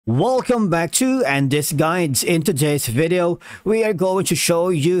Welcome back to And This Guides. In today's video, we are going to show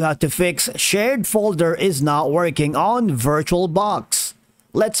you how to fix shared folder is not working on Virtualbox.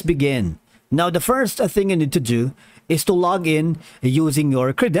 Let's begin. Now, the first thing you need to do is to log in using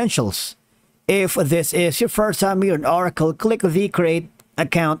your credentials. If this is your first time here in Oracle, click the Create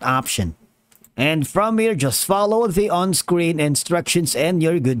Account option. And from here, just follow the on-screen instructions and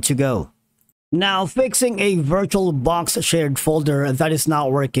you're good to go. Now, fixing a Virtualbox shared folder that is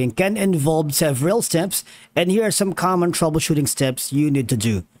not working can involve several steps, and here are some common troubleshooting steps you need to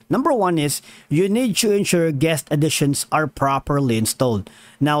do. Number one is you need to ensure guest additions are properly installed.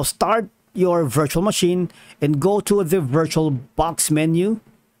 Now, start your virtual machine and go to the Virtualbox menu,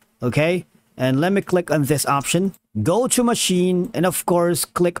 okay? And let me click on this option. Go to machine and of course,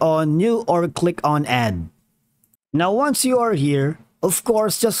 click on new or click on add. Now, once you are here, of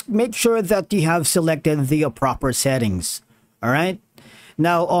course, just make sure that you have selected the proper settings. All right.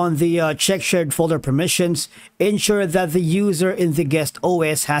 Now, on the check shared folder permissions, ensure that the user in the guest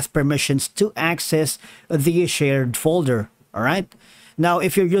OS has permissions to access the shared folder. All right. Now,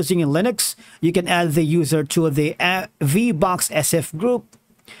 if you're using Linux, you can add the user to the VBox SF group.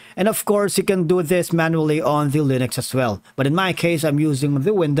 And of course, you can do this manually on the Linux as well. But in my case, I'm using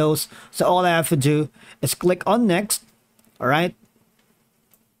the Windows. So all I have to do is click on next. All right.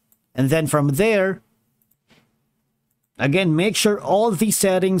 And then from there, again, make sure all the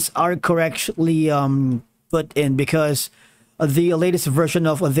settings are correctly put in, because the latest version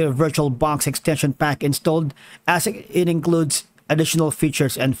of the Virtualbox extension pack installed, as it includes additional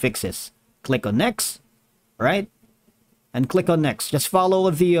features and fixes. Click on next, right? And click on next. Just follow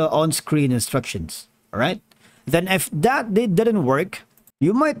the on-screen instructions, all right? Then if that didn't work,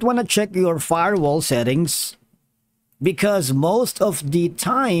 you might want to check your firewall settings, because most of the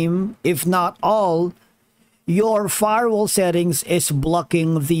time, if not all, your firewall settings is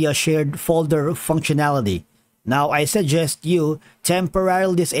blocking the shared folder functionality. Now, I suggest you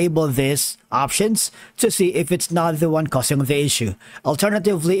temporarily disable these options to see if it's not the one causing the issue.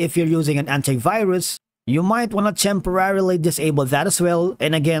 Alternatively, if you're using an antivirus, you might want to temporarily disable that as well.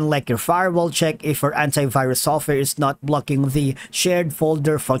 And again, like your firewall, check if your antivirus software is not blocking the shared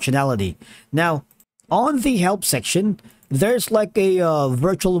folder functionality. Now, on the help section, there's like a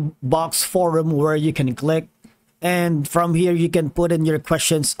Virtualbox forum where you can click, and from here you can put in your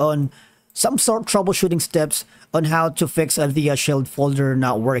questions on some sort of troubleshooting steps on how to fix the shared folder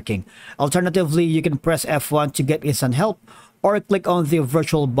not working. Alternatively, you can press F1 to get instant help, or click on the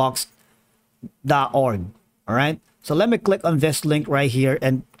virtualbox.org. All right, so let me click on this link right here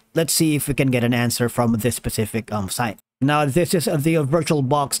and let's see if we can get an answer from this specific site. Now, this is the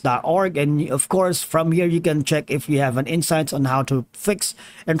virtualbox.org, and of course, from here you can check if you have an insights on how to fix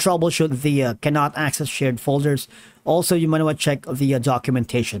and troubleshoot the cannot access shared folders. Also, you might want to check the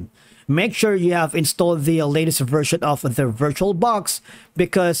documentation. Make sure you have installed the latest version of the Virtualbox,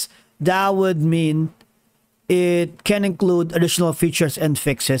 because that would mean it can include additional features and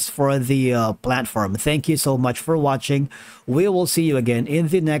fixes for the platform. Thank you so much for watching. We will see you again in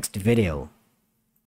the next video.